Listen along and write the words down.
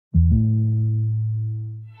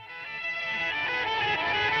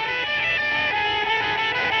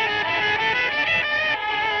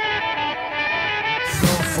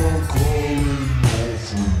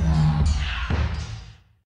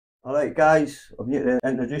Right guys, I'm here to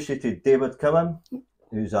introduce you to David Cowan,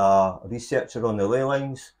 who's a researcher on the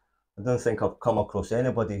Leylines. I don't think I've come across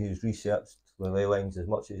anybody who's researched the Leylines as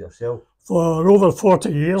much as yourself. For over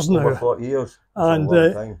 40 years now. Over 40 years, that's and a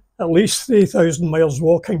long time. At least 3,000 miles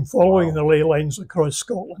walking following Wow. the ley lines across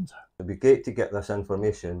Scotland. It'd be great to get this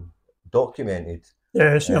information documented.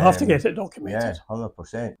 Yes, you have to get it documented. Yeah,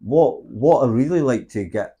 100%. What I really like to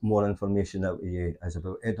get more information out of you is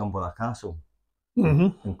about Edinburgh Castle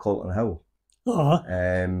in Calton Hill.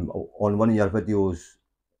 On one of your videos,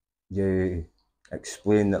 you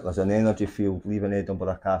explain that there's an energy field leaving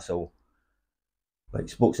Edinburgh Castle, like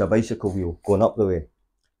spokes of a bicycle wheel going up the way.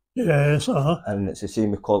 Yes, And it's the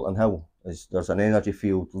same with Calton Hill. There's an energy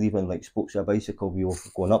field leaving like spokes of a bicycle wheel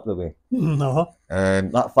going up the way.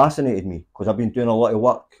 That fascinated me because I've been doing a lot of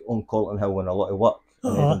work on Calton Hill and a lot of work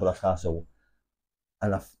in Edinburgh Castle,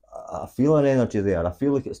 and I feel an energy there. I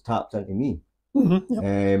feel like it's tapped into me.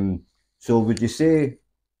 So would you say,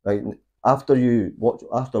 like, after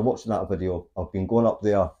watching that video, I've been going up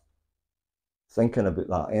there thinking about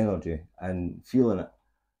that energy and feeling it.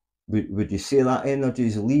 Would you say that energy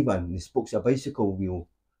is leaving, the spokes of a bicycle wheel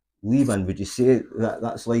leaving? Would you say that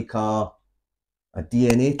that's like a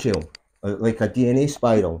DNA trail, like a DNA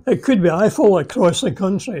spiral? It could be. I follow across the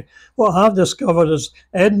country. What I've discovered is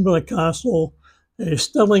Edinburgh Castle,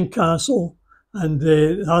 Stirling Castle, and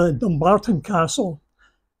Dumbarton Castle,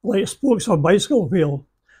 like spokes of a bicycle wheel,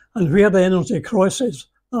 and where the energy crosses,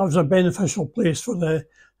 that was a beneficial place for the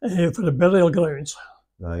burial grounds.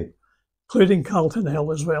 Right. Including Calton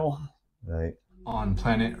Hill as well. Right. On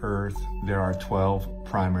planet Earth, there are 12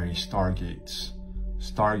 primary stargates.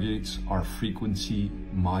 Stargates are frequency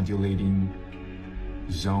modulating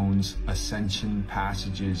zones, ascension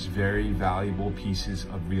passages, very valuable pieces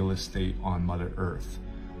of real estate on Mother Earth.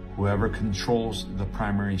 Whoever controls the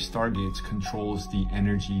primary stargates controls the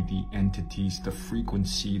energy, the entities, the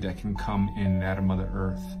frequency that can come in and out of Mother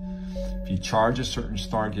Earth. If you charge a certain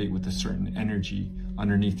stargate with a certain energy,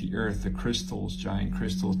 underneath the earth, the crystals, giant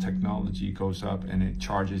crystals technology goes up and it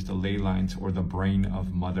charges the ley lines or the brain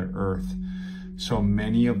of Mother Earth. So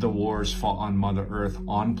many of the wars fought on Mother Earth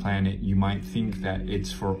on planet, you might think that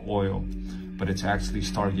it's for oil, but it's actually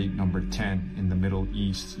Stargate number 10 in the Middle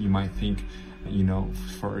East. You might think, you know,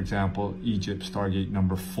 for example, Egypt, Stargate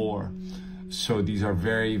number 4. So these are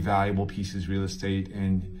very valuable pieces of real estate,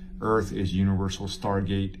 and Earth is Universal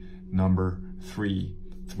Stargate number 3.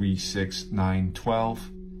 3, 6, 9,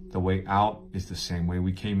 12. The way out is the same way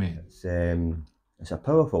we came in. It's a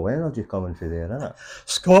powerful energy coming through there, isn't it?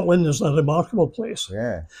 Scotland is a remarkable place.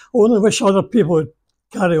 Yeah. I only wish other people would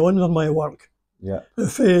carry on with my work. Yeah.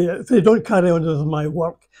 If they don't carry on with my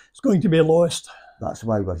work, it's going to be lost. That's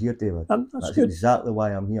why we're here, David. That's good. exactly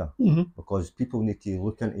why I'm here. Because people need to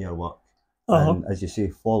look into your work and, as you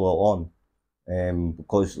say, follow on.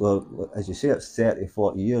 Because, as you say, it's 30,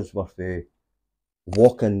 40 years worth of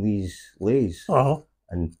walking these lays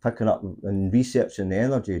and picking up and researching the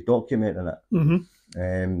energy, documenting it.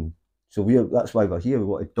 So that's why we're here. We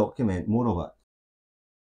want to document more of it.